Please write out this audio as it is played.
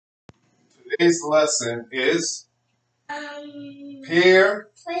Today's lesson is peer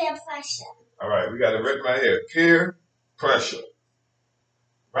pressure. All right, we got it written right here. Peer pressure.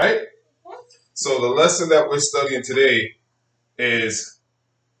 Right? So the lesson that we're studying today is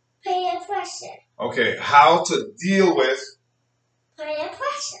Peer pressure. okay, how to deal with Peer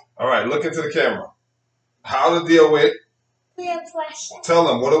pressure. All right, look into the camera. How to deal with Peer pressure. Tell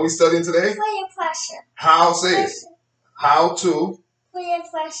them, what are we studying today? Peer pressure. How say it? How to Peer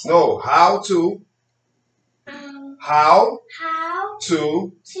pressure. No, how to how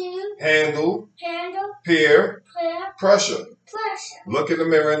to handle peer pressure. Look in the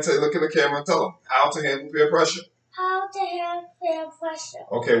mirror and look in the camera and tell them how to handle peer pressure. How to handle peer pressure.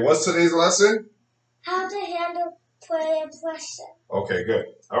 Okay, what's today's lesson? How to handle peer pressure. Okay, good.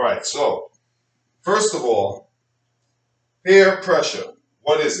 All right, so first of all, peer pressure.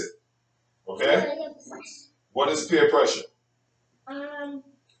 What is it? Okay? Peer pressure. What is peer pressure?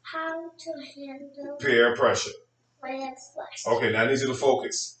 How to handle peer pressure. Peer pressure. Okay, now I need you to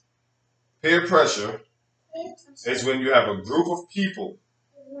focus. Peer pressure is when you have a group of people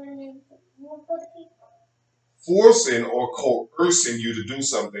forcing or coercing you to do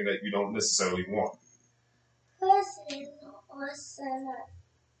something that you don't necessarily want.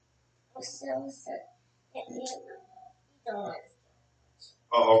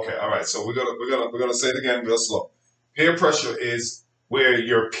 Oh, okay, all right. So we're gonna say it again real slow. Peer pressure is where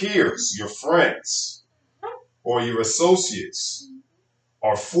your peers, your friends, or your associates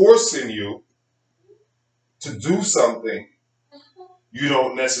are forcing you to do something you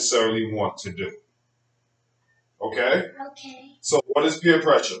don't necessarily want to do. Okay? Okay. So what is peer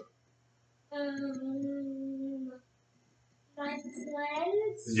pressure? My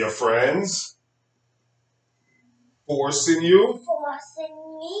friends. Your friends forcing me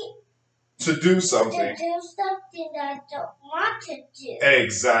to do something. to do something that I don't want to do.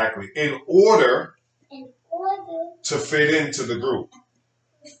 Exactly. In order to fit into the group.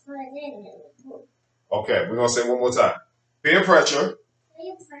 Okay, we're going to say it one more time. Peer pressure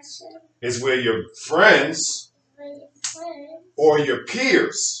is where your friends or your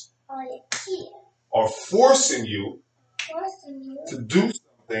peers are forcing you to do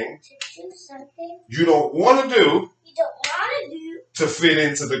something you don't want to do to fit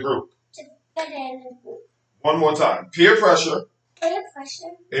into the group. One more time. Peer pressure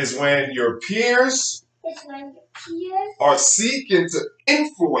is when your peers are seeking to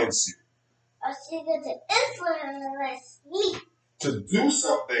influence you to do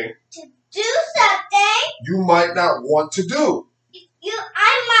something you might not want to do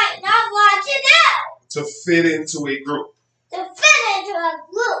I might not want to to fit into a group.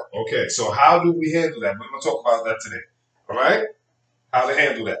 Okay, so how do we handle that? We're going to talk about that today. All right? How to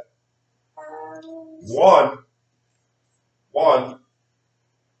handle that. One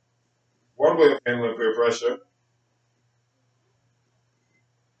way of handling peer pressure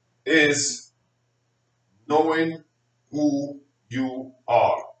is knowing who you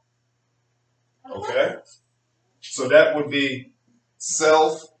are. Okay? So that would be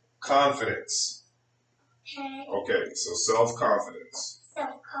self-confidence. Okay, so self-confidence.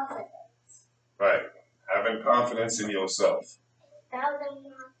 Right. Having confidence in yourself.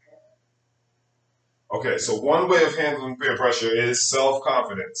 Okay, so one way of handling peer pressure is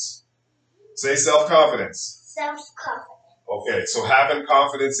self-confidence. Say self-confidence. Self-confidence. Okay, so having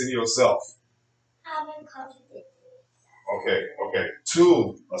confidence in yourself. Having confidence in Okay.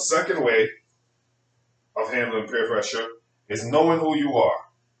 yourself. A second way of handling peer pressure is knowing who you are.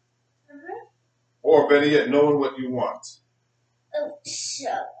 Or better yet, knowing what you want.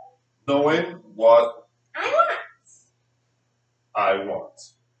 So. Knowing what I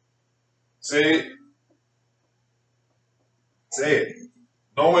want. Say it.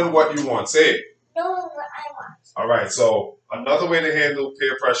 Knowing what you want. Say it. Knowing what I want. All right, so another way to handle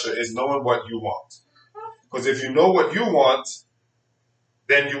peer pressure is knowing what you want. Because if you know what you want,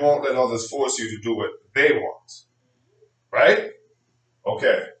 then you won't let others force you to do what they want. Right?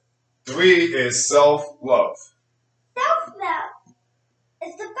 Okay. 3 is self-love. Self-love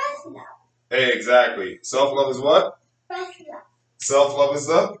is the best love. Exactly. Self-love is what? Best love. Self-love is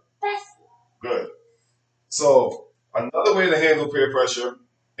the? Best love. Good. So, another way to handle peer pressure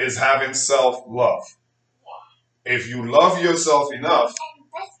is having self-love. If you love yourself enough,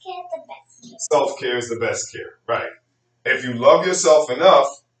 self-care is the best care. Right. If you love yourself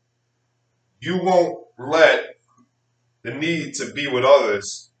enough, you won't let the need to be with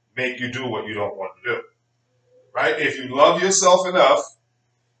others make you do what you don't want to do. Right? If you love yourself enough,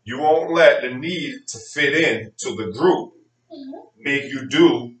 you won't let the need to fit in to the group make you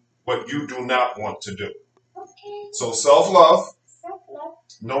do what you do not want to do. Okay. So self-love,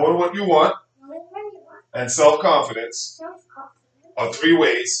 knowing what you want, and self-confidence are 3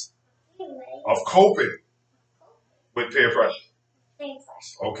 ways of coping with peer pressure.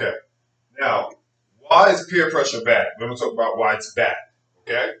 Okay. Now, why is peer pressure bad? We're going to talk about why it's bad.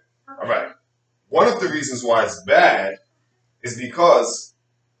 Okay? All right. One of the reasons why it's bad is because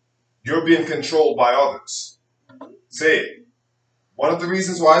you're being controlled by others. Say it. One of the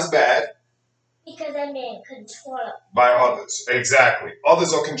reasons why it's bad. Because I'm being controlled by others. Exactly.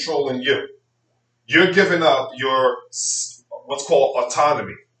 Others are controlling you. You're giving up your what's called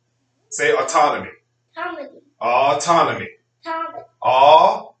autonomy. Say autonomy. Autonomy. Autonomy.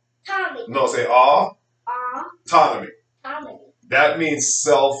 Autonomy. No, say autonomy. Autonomy. That means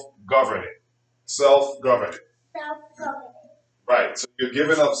self-governing. Self-governing. Self-governing. Right. So you're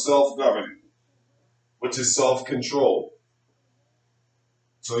giving up self-governing, which is self-control.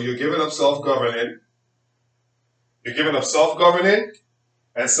 So you're giving up self-governing. You're giving up self-governing,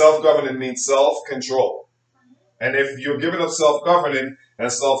 and self-governing means self-control. And if you're giving up self-governing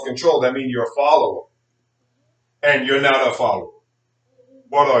and self-control, that means you're a follower. And you're not a follower.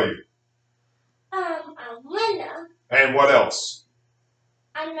 What are you? A winner. And what else?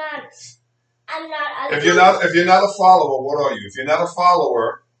 I'm not a if you're not a follower, what are you? If you're not a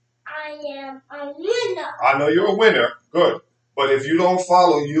follower, I am a winner. I know you're a winner. Good. But if you don't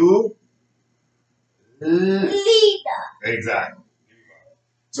follow, you leader. Exactly.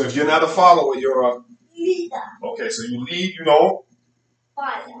 So if you're not a follower, you're a leader. Okay, so you lead, you know.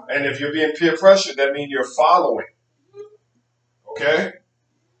 Follow. And if you're being peer pressured, that means you're following. Okay?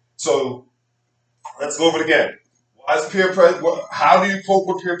 So let's go over it again. Why is peer pressure? How do you cope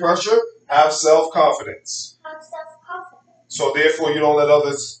with peer pressure? Have self-confidence. Have self-confidence. So therefore, you don't let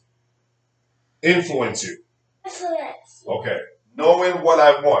others influence you. Influence. Okay. Knowing what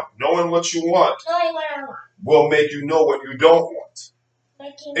I want, knowing what you want, knowing what I want, will make you know what you don't want.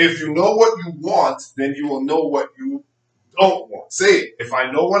 If you know what you want, then you will know what you don't want. Say it. If I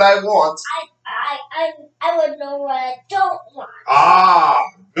know what I want, I would know what I don't want. Ah,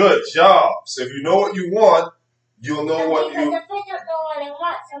 good job. So if you know what you want, you'll know what you... Because if I don't know what I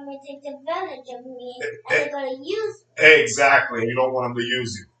want, someone takes advantage of me and they're going to use me. Exactly. You don't want them to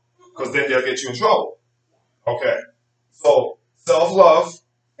use you. Because then they'll get you in trouble. Okay. So, self-love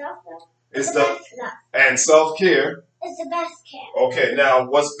is the... And self-care is the best care. Okay. Now,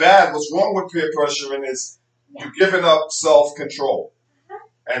 what's wrong with peer pressuring is you're giving up self-control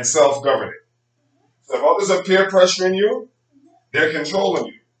and self-governing. So if others are peer pressuring you, they're controlling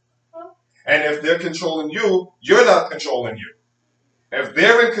you. And if they're controlling you, you're not controlling you. If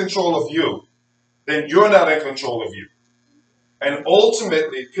they're in control of you, then you're not in control of you. And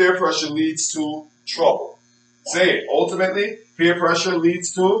ultimately, peer pressure leads to trouble. Say it. Ultimately, peer pressure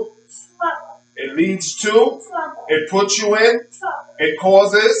leads to trouble. It leads to trouble. It puts you in trouble. It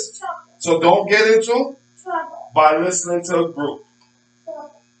causes trouble. So don't get into trouble by listening to a group.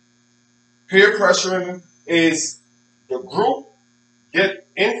 Trouble. Peer pressuring is the group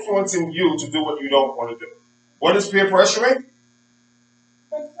influencing you to do what you don't want to do. What is peer pressuring?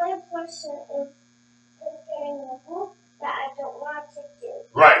 The peer pressure is getting a group that I don't want to do.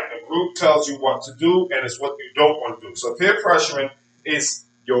 Right. The group tells you what to do, and it's what you don't want to do. So peer pressuring is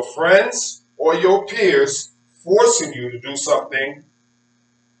your friends or your peers forcing you to do something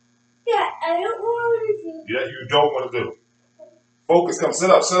I don't want to do. that you don't want to do. Focus. Come, sit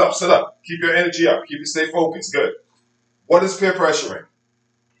up, sit up, sit up. Keep your energy up. Stay focused. Good. What is peer pressuring?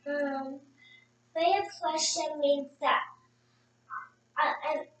 Peer pressure means that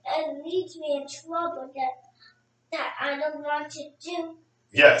it leads me in trouble that I don't want to do.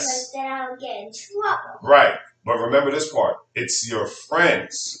 Yes. Because then I'll get in trouble. Right. But remember this part. It's your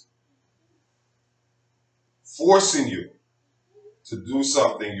friends forcing you to do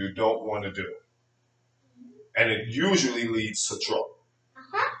something you don't want to do. And it usually leads to trouble.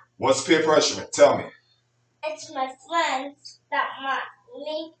 What's peer pressuring? Tell me. It's my friends that want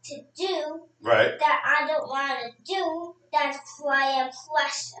me to do right that I don't want to do. That's peer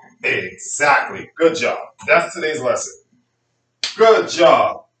pressure. Exactly. Good job. That's today's lesson. Good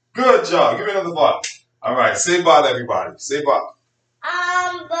job. Good job. Give me another ball. All right. Say bye to everybody. Say bye.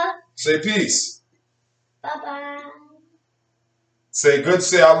 Say peace. Bye-bye. Say good.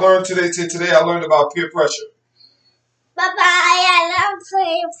 Say I learned today. Say today I learned about peer pressure. Bye-bye. I love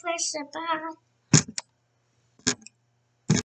peer pressure. Bye.